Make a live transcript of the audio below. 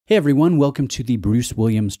Hey everyone, welcome to the Bruce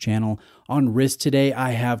Williams channel. On wrist today,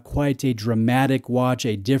 I have quite a dramatic watch,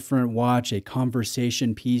 a different watch, a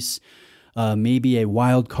conversation piece, maybe a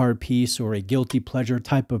wild card piece or a guilty pleasure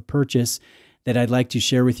type of purchase that I'd like to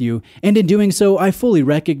share with you. And in doing so, I fully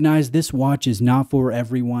recognize this watch is not for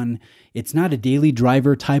everyone. It's not a daily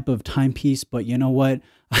driver type of timepiece, but you know what?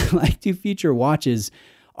 I like to feature watches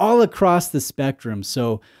all across the spectrum.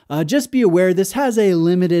 So just be aware this has a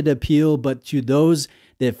limited appeal, but to those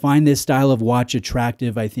that find this style of watch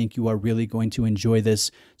attractive, I think you are really going to enjoy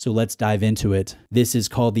this. So let's dive into it. This is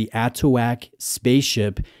called the Atowak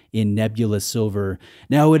Spaceship in Nebula silver.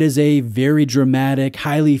 Now it is a very dramatic,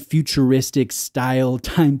 highly futuristic style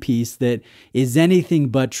timepiece that is anything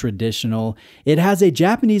but traditional. It has a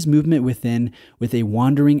Japanese movement within with a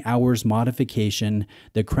wandering hours modification.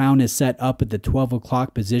 The crown is set up at the 12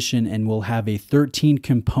 o'clock position and will have a 13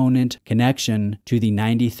 component connection to the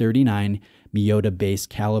 9039 Miyota base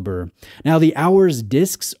caliber. Now the hours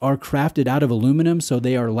discs are crafted out of aluminum, so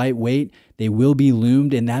they are lightweight. They will be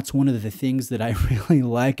loomed, and that's one of the things that I really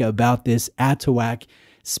like about this Atowak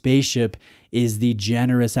Spaceship is the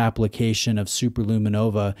generous application of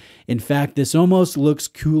superluminova. In fact, this almost looks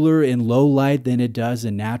cooler in low light than it does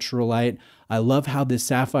in natural light. I love how this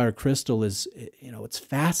sapphire crystal is, it's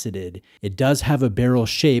faceted. It does have a barrel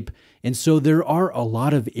shape, and so there are a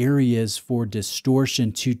lot of areas for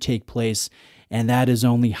distortion to take place, and that is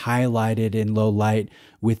only highlighted in low light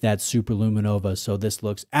with that superluminova. So this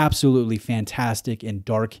looks absolutely fantastic in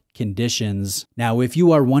dark conditions. Now, if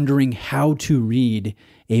you are wondering how to read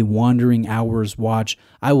a wandering hours watch,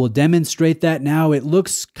 I will demonstrate that now. It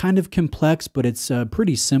looks kind of complex, but it's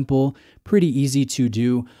pretty simple, pretty easy to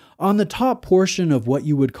do. On the top portion of what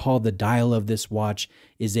you would call the dial of this watch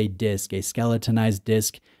is a disc, a skeletonized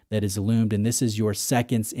disc that is loomed, and this is your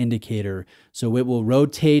seconds indicator. So it will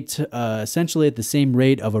rotate essentially at the same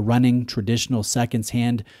rate of a running traditional seconds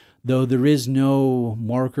hand, though there is no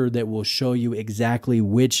marker that will show you exactly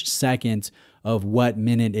which second of what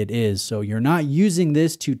minute it is. So you're not using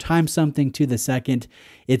this to time something to the second.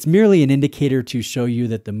 It's merely an indicator to show you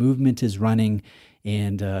that the movement is running,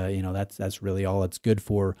 and that's really all it's good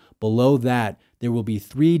for. Below that, there will be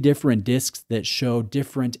 3 different discs that show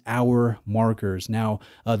different hour markers. Now,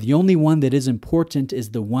 the only one that is important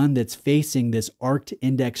is the one that's facing this arced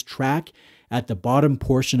index track at the bottom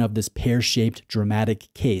portion of this pear-shaped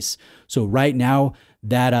dramatic case. So right now,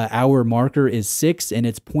 that hour marker is 6 and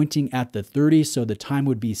it's pointing at the 30, so the time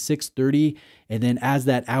would be 6:30. And then as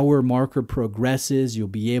that hour marker progresses, you'll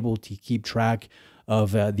be able to keep track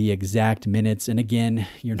of the exact minutes. And again,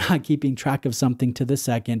 you're not keeping track of something to the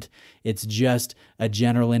second. It's just a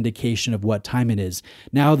general indication of what time it is.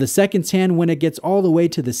 Now, the seconds hand, when it gets all the way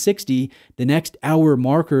to the 60, the next hour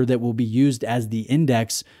marker that will be used as the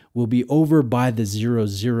index will be over by the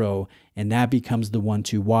 00, and that becomes the one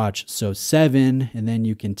to watch. So 7, and then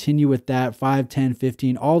you continue with that, 5, 10,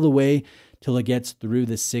 15, all the way till it gets through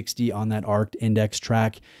the 60 on that arced index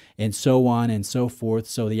track, and so on and so forth.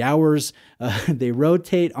 So the hours, they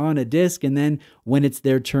rotate on a disc, and then when it's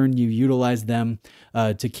their turn, you utilize them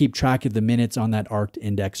to keep track of the minutes on that arced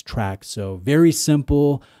index track. So very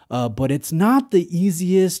simple, but it's not the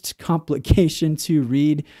easiest complication to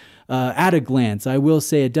read at a glance. I will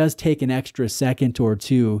say it does take an extra second or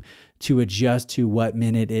two to adjust to what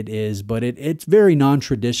minute it is, but it's very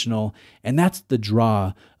non-traditional, and that's the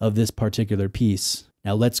draw of this particular piece.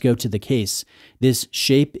 Now let's go to the case. This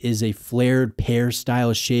shape is a flared pear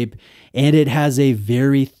style shape, and it has a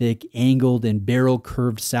very thick angled and barrel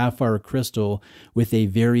curved sapphire crystal with a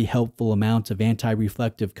very helpful amount of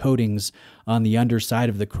anti-reflective coatings on the underside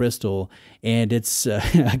of the crystal. And it's,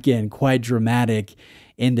 again, quite dramatic.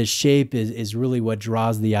 And the shape is really what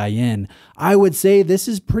draws the eye in. I would say this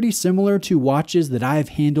is pretty similar to watches that I've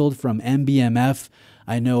handled from MB&F.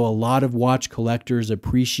 I know a lot of watch collectors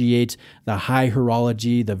appreciate the high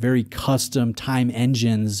horology, the very custom time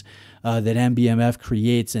engines that MB&F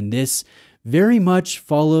creates, and this very much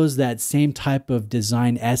follows that same type of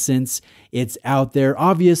design essence. It's out there.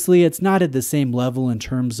 Obviously, it's not at the same level in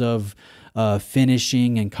terms of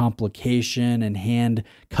finishing and complication and hand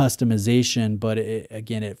customization, but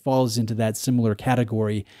again, it falls into that similar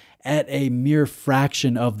category at a mere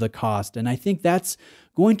fraction of the cost. And I think that's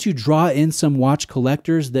going to draw in some watch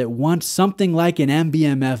collectors that want something like an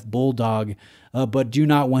MB&F Bulldog, but do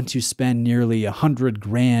not want to spend nearly $100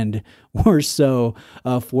 grand or so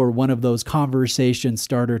for one of those conversation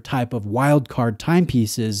starter type of wildcard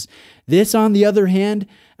timepieces. This, on the other hand,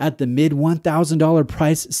 at the mid $1,000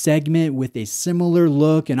 price segment with a similar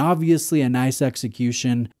look and obviously a nice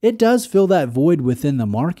execution, it does fill that void within the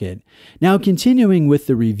market. Now, continuing with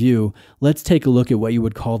the review, let's take a look at what you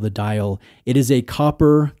would call the dial. It is a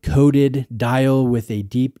copper coated dial with a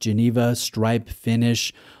deep Geneva stripe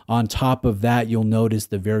finish. On top of that, you'll notice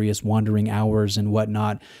the various wandering hours and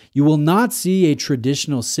whatnot. You will not see a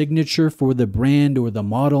traditional signature for the brand or the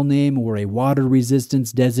model name or a water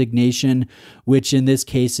resistance designation, which in this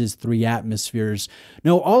case is 3 atmospheres.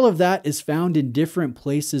 No, all of that is found in different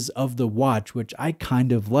places of the watch, which I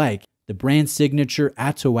kind of like. The brand signature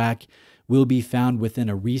Atowak will be found within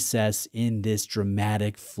a recess in this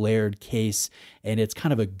dramatic flared case, and it's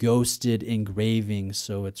kind of a ghosted engraving,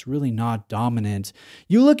 so it's really not dominant.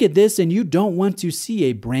 You look at this and you don't want to see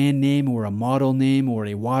a brand name or a model name or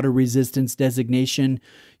a water resistance designation.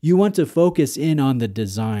 You want to focus in on the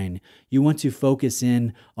design. You want to focus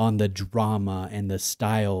in on the drama and the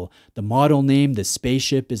style. The model name, the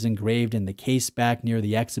spaceship, is engraved in the case back near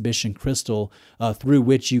the exhibition crystal through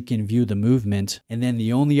which you can view the movement. And then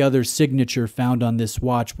the only other signature found on this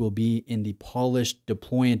watch will be in the polished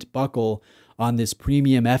deployant buckle on this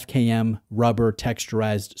premium FKM rubber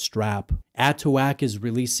texturized strap. Atowak is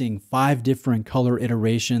releasing 5 different color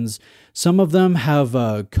iterations. Some of them have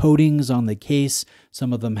coatings on the case.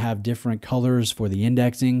 Some of them have different colors for the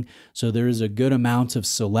indexing. So there is a good amount of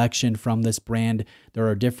selection from this brand. There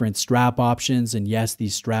are different strap options. And yes,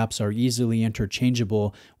 these straps are easily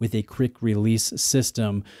interchangeable with a quick release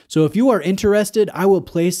system. So if you are interested, I will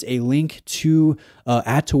place a link to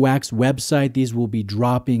Atowak's website. These will be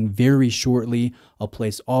dropping very shortly. I'll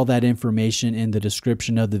place all that information in the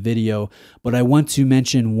description of the video. But I want to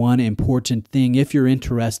mention one important thing if you're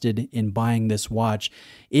interested in buying this watch.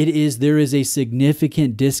 There is a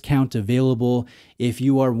significant discount available if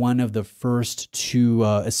you are one of the first to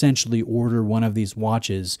essentially order one of these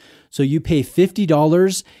watches. So you pay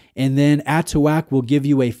 $50 and then Atowak will give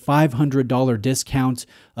you a $500 discount.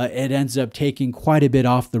 It ends up taking quite a bit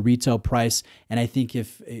off the retail price. And I think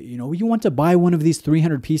if you want to buy one of these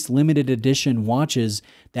 300-piece limited edition watches,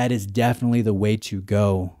 that is definitely the way to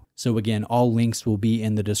go. So again, all links will be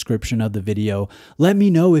in the description of the video. Let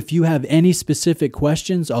me know if you have any specific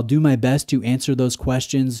questions. I'll do my best to answer those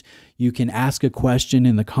questions. You can ask a question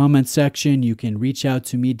in the comment section. You can reach out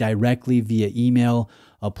to me directly via email.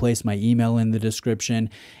 I'll place my email in the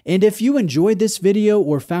description. And if you enjoyed this video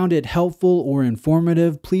or found it helpful or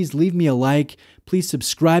informative, please leave me a like. Please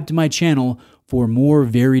subscribe to my channel for more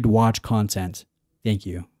varied watch content. Thank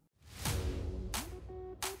you.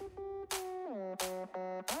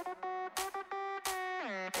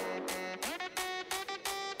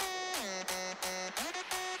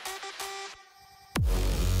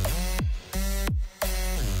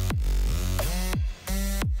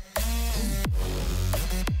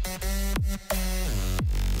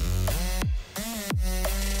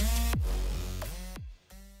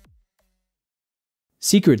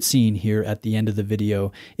 Secret scene here at the end of the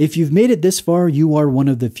video. If you've made it this far, you are one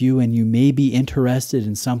of the few and you may be interested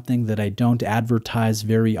in something that I don't advertise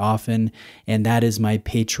very often, and that is my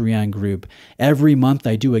Patreon group. Every month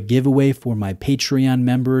I do a giveaway for my Patreon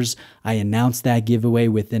members. I announce that giveaway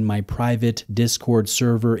within my private Discord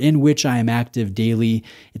server in which I am active daily.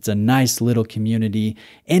 It's a nice little community.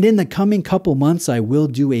 And in the coming couple months, I will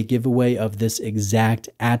do a giveaway of this exact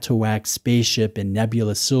Atowak Spaceship in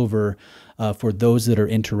Nebula Silver for those that are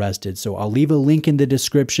interested. So I'll leave a link in the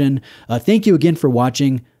description. Thank you again for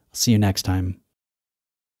watching. I'll see you next time.